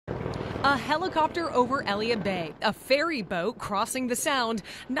A helicopter over Elliott Bay, a ferry boat crossing the Sound.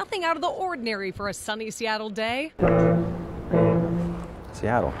 Nothing out of the ordinary for a sunny Seattle day.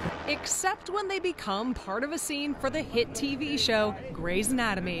 Seattle. Except when they become part of a scene for the hit TV show Grey's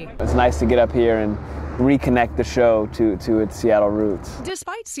Anatomy. It's nice to get up here and reconnect the show to its Seattle roots.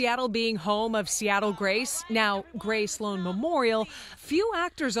 Despite Seattle being home of Seattle Grace, now Gray Sloan Memorial, few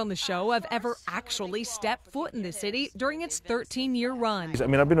actors on the show have ever actually stepped foot in the city during its 13-year run. I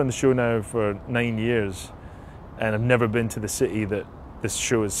mean, I've been on the show now for 9 years, and I've never been to the city that this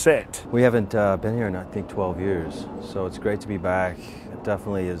show is set. We haven't been here in, I think, 12 years, so it's great to be back. It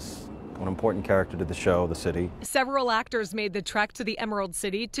definitely is an important character to the show, the city. Several actors made the trek to the Emerald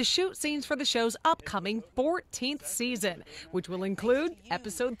City to shoot scenes for the show's upcoming 14th season, which will include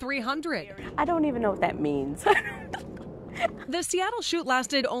episode 300. I don't even know what that means. The Seattle shoot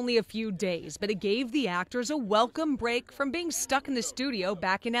lasted only a few days, but it gave the actors a welcome break from being stuck in the studio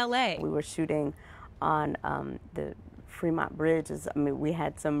back in LA. We were shooting on the Fremont Bridge. I mean, we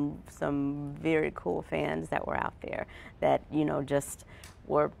had some very cool fans that were out there that, you know, just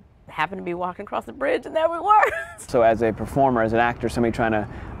were happened to be walking across the bridge, and there we were. So as a performer, as an actor, somebody trying to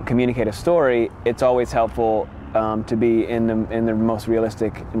communicate a story, it's always helpful to be in the most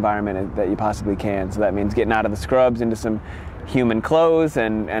realistic environment that you possibly can. So that means getting out of the scrubs into some human clothes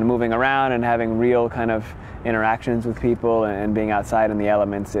and moving around and having real kind of interactions with people and being outside in the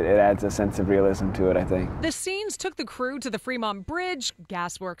elements. It adds a sense of realism to it, I think. The scenes took the crew to the Fremont Bridge,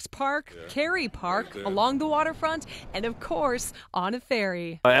 Gasworks Park, Cary Park, along the waterfront, and of course, on a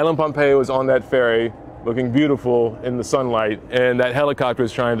ferry. Ellen Pompeo was on that ferry looking beautiful in the sunlight, and that helicopter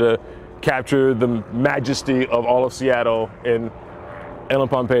is trying to capture the majesty of all of Seattle in Ellen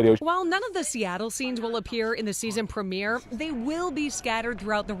Pompeo. While none of the Seattle scenes will appear in the season premiere, they will be scattered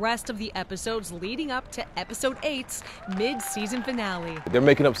throughout the rest of the episodes leading up to episode 8's mid-season finale. They're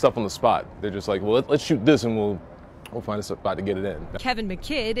making up stuff on the spot. They're just like, well, let's shoot this and we'll find a spot to get it in. Kevin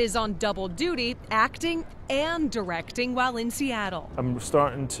McKidd is on double duty, acting and directing while in Seattle. I'm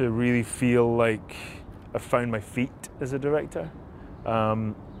starting to really feel like I've found my feet as a director,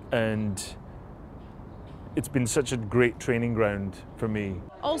 and it's been such a great training ground for me.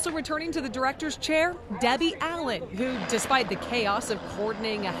 Also returning to the director's chair, Debbie Allen, who, despite the chaos of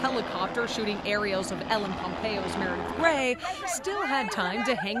coordinating a helicopter shooting aerials of Ellen Pompeo's Meredith Grey, still had time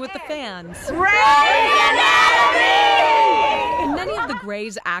to hang with the fans. Many of the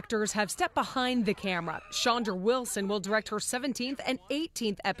Grey's actors have stepped behind the camera. Chandra Wilson will direct her 17th and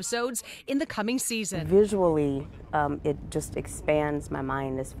 18th episodes in the coming season. Visually, it just expands my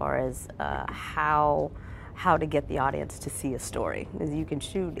mind as far as how to get the audience to see a story. You can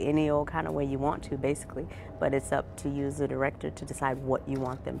shoot any old kind of way you want to, basically, but it's up to you as a director to decide what you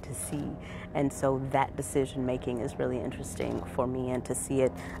want them to see. And so that decision making is really interesting for me, and to see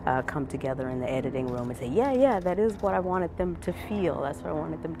it come together in the editing room and say, yeah, that is what I wanted them to feel. That's what I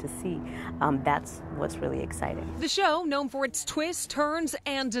wanted them to see. That's what's really exciting. The show, known for its twists, turns,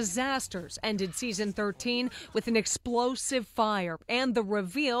 and disasters, ended season 13 with an explosive fire and the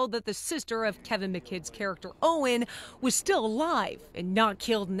reveal that the sister of Kevin McKidd's character Owen was still alive and not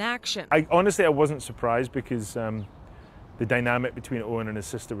killed in action. Honestly, I wasn't surprised because the dynamic between Owen and his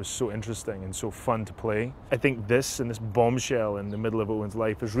sister was so interesting and so fun to play. I think this bombshell in the middle of Owen's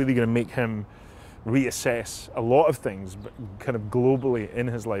life is really going to make him reassess a lot of things, but kind of globally in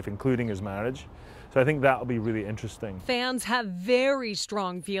his life, including his marriage. So I think that'll be really interesting. Fans have very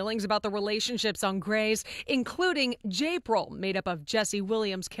strong feelings about the relationships on Grey's, including J'April, made up of Jesse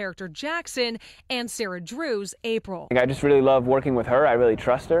Williams' character Jackson and Sarah Drew's April. I just really love working with her. I really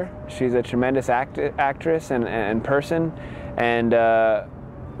trust her. She's a tremendous actress and person, and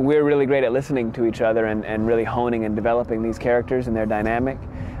we're really great at listening to each other and really honing and developing these characters and their dynamic.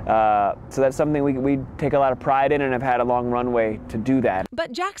 So that's something we take a lot of pride in, and have had a long runway to do that.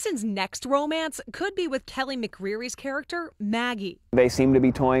 But Jackson's next romance could be with Kelly McCreary's character, Maggie. They seem to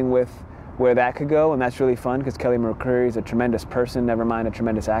be toying with where that could go, and that's really fun because Kelly McCreary is a tremendous person, never mind a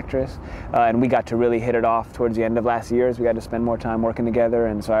tremendous actress. And we got to really hit it off towards the end of last year as we got to spend more time working together,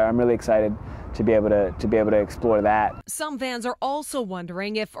 and so I'm really excited to be able to explore that. Some fans are also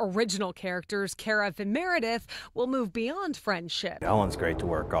wondering if original characters Kara and Meredith will move beyond friendship. Ellen's great to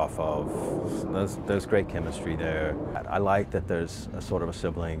work off of. There's great chemistry there. I like that there's a sort of a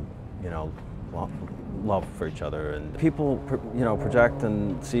sibling, you know, love for each other, and people, project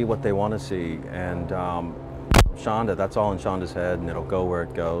and see what they want to see. And Shonda, that's all in Shonda's head, and it'll go where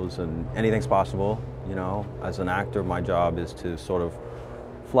it goes, and anything's possible. You know, as an actor, my job is to sort of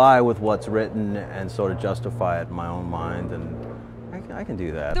fly with what's written and sort of justify it in my own mind, and I can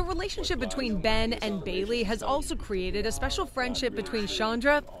do that. The relationship between Ben and Bailey has also created a special friendship between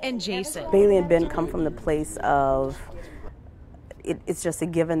Chandra and Jason. Bailey and Ben come from the place of it's just a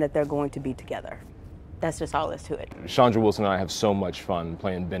given that they're going to be together. That's just all there's to it. Chandra Wilson and I have so much fun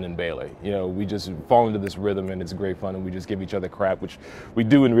playing Ben and Bailey. You know, we just fall into this rhythm and it's great fun, and we just give each other crap, which we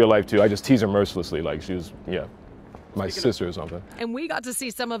do in real life too. I just tease her mercilessly like she was, my sister or something. And we got to see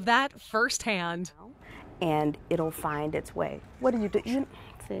some of that firsthand. And it'll find its way. What do you do?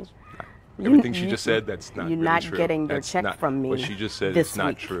 Everything she just said, that's not You're really not true. getting your That's check not, from me. What she just said this is not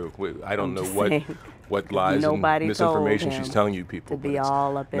week. true. I don't know just what saying. lies and Nobody misinformation told she's him telling you people. to be but it's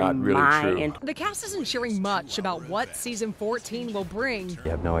all up in not really my true. The cast isn't sharing much about what season 14 will bring. You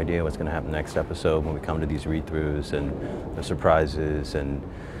have no idea what's going to happen next episode when we come to these read-throughs and the surprises, and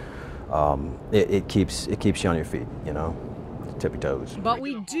it keeps you on your feet, tippy toes. But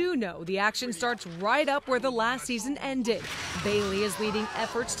we do know the action starts right up where the last season ended. Bailey is leading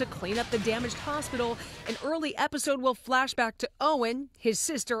efforts to clean up the damaged hospital. An early episode will flash back to Owen, his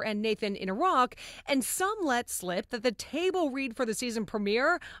sister, and Nathan in Iraq, and some let slip that the table read for the season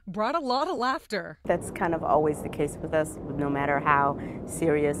premiere brought a lot of laughter. That's kind of always the case with us. No matter how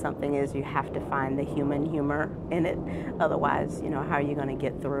serious something is, you have to find the human humor in it. Otherwise, how are you going to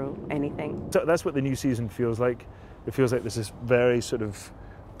get through anything? So that's what the new season feels like. It feels like this is very sort of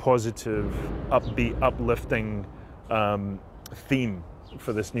positive, upbeat, uplifting theme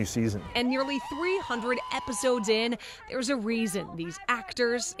for this new season. And nearly 300 episodes in, there's a reason these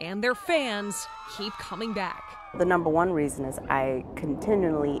actors and their fans keep coming back. The number one reason is I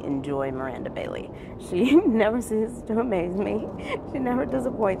continually enjoy Miranda Bailey. She never ceases to amaze me. She never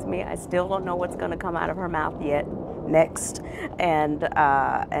disappoints me. I still don't know what's going to come out of her mouth yet next, and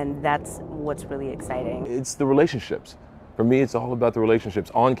that's what's really exciting. It's the relationships. For me, it's all about the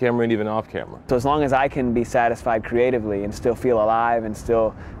relationships, on camera and even off camera. So as long as I can be satisfied creatively and still feel alive and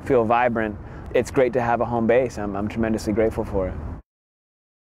still feel vibrant, it's great to have a home base. I'm tremendously grateful for it.